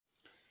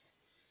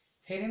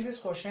Here in this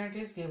question it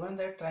is given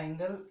that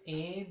triangle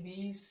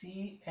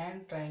ABC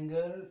and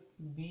triangle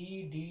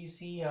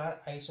BDC are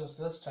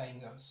isosceles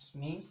triangles.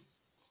 Means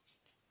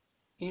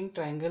in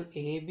triangle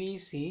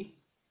ABC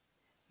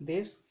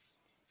this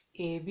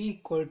AB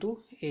equal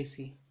to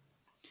AC,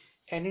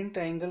 and in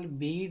triangle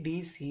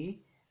BDC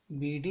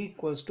BD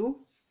equals to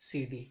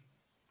CD.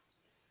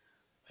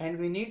 And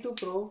we need to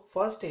prove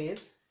first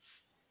is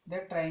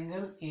that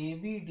triangle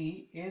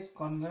ABD is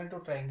congruent to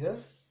triangle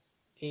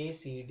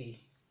ACD.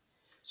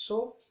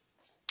 So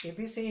if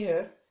we say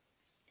here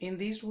in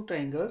these two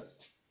triangles,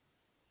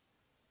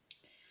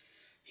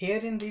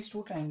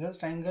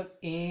 triangle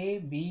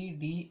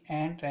ABD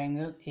and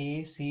triangle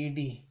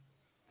ACD,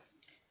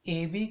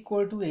 AB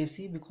equal to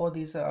AC because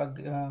these are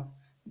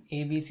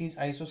ABC is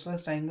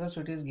isosceles triangle,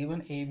 so it is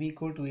given AB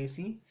equal to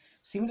AC.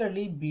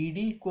 Similarly, BD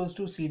equals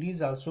to CD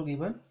is also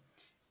given,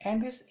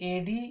 and this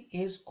AD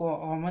is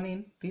common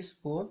in these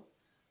both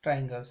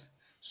triangles.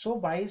 So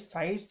by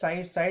side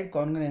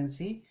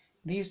congruency,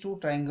 these two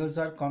triangles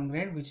are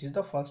congruent, which is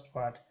the first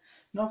part.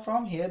 Now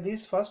from here,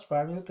 this first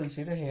part we will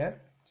consider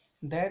here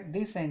that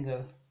this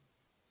angle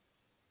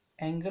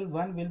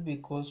 1 will be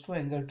equals to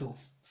angle 2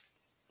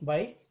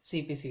 by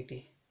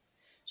CPCT.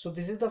 So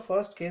this is the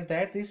first case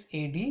that this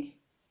AD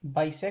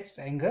bisects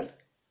angle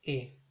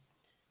A.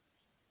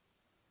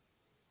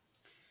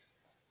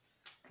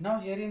 Now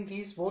here in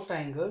these both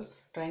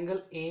triangles,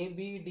 triangle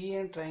ABD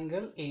and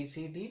triangle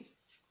ACD,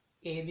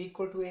 AB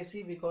equal to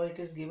AC because it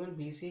is given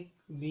BD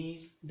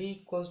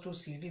equals to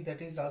CD,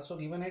 that is also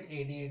given at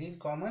AD is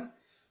common.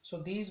 So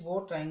these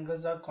both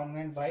triangles are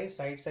congruent by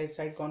side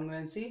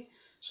congruency.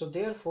 So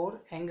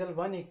therefore angle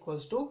 1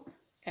 equals to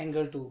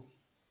angle 2,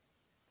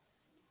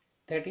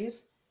 that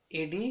is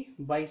AD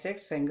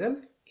bisects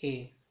angle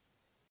A.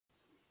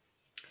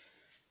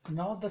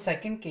 Now the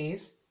second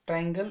case,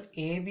 triangle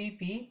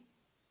ABP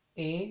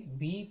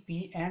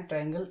and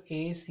triangle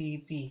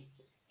ACP.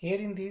 Here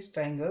in these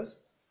triangles,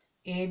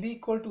 AB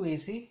equal to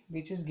AC,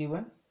 which is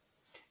given,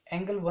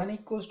 angle 1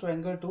 equals to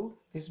angle 2,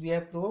 this we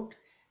have proved,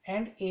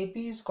 and AP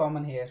is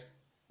common here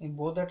in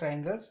both the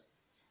triangles.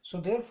 So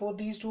therefore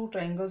these two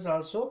triangles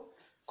also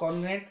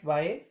congruent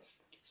by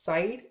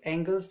side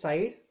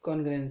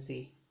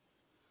congruency.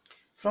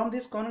 From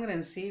this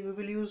congruency we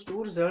will use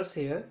two results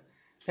here,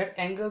 that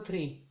angle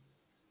 3,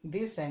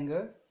 this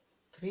angle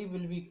 3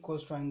 will be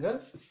equals to angle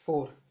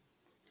 4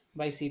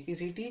 by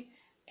CPCT,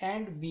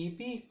 and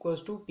BP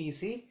equals to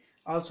PC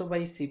also by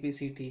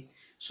CPCT.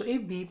 So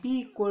if BP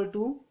equal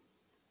to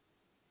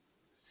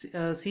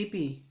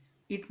CP,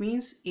 it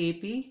means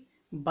AP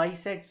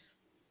bisects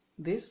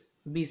this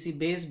BC,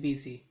 base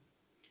BC.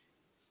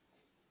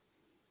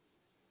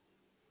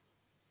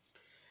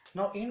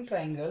 Now in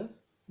triangle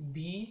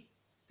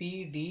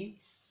BPD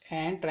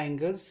and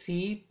triangle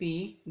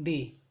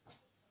CPD,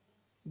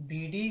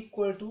 BD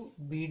equal to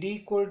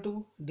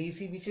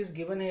DC, which is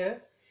given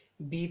here,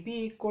 BP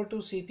equal to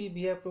CP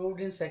we have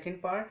proved in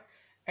second part,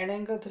 and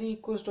angle 3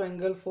 equals to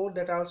angle 4,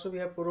 that also we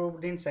have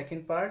proved in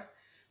second part.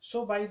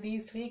 So by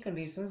these three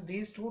conditions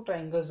these two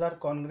triangles are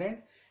congruent,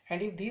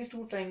 and if these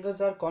two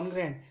triangles are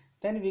congruent,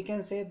 then we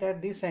can say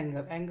that this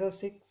angle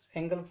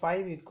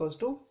 5 equals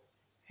to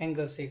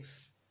angle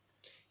 6.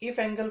 If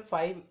angle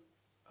 5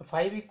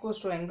 equals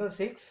to angle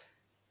 6,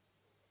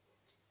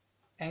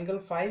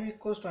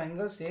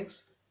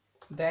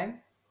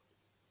 then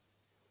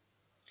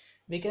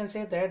we can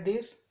say that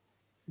this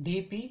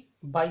DP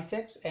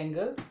bisects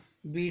angle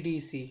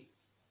BDC.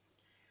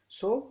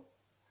 So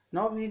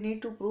now we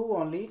need to prove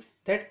only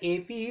that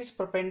AP is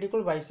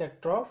perpendicular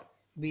bisector of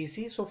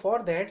BC. So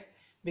for that,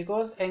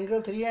 because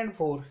angle 3 and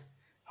 4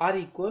 are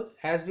equal,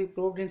 as we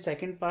proved in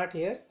second part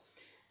here,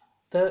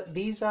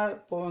 these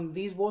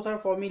both are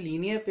forming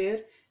linear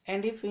pair,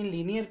 and if in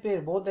linear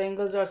pair both the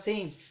angles are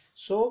same,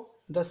 so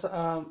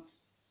the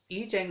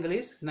each angle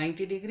is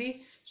 90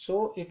 degree,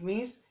 so it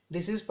means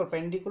this is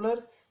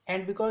perpendicular,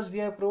 and because we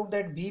have proved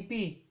that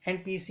BP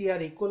and PC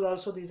are equal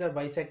also, these are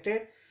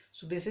bisected,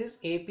 so this is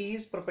AP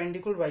is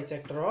perpendicular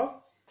bisector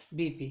of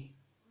BC.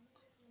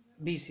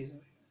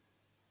 Sorry.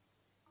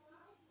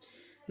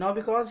 Now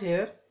because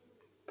here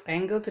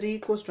angle 3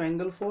 equals to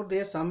angle 4,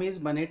 their sum is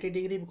 180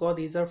 degree because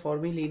these are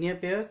forming linear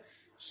pair,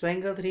 so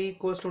angle 3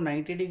 equals to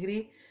 90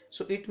 degree.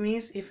 So it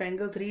means if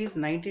angle 3 is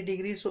 90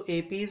 degree, so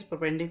AP is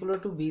perpendicular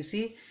to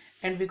BC,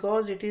 and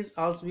because it is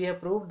also we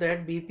have proved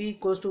that BP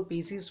equals to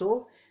PC,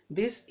 so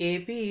this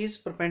AP is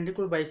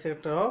perpendicular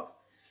bisector of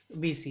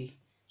BC.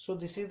 So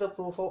this is the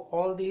proof of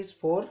all these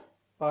four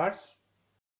parts.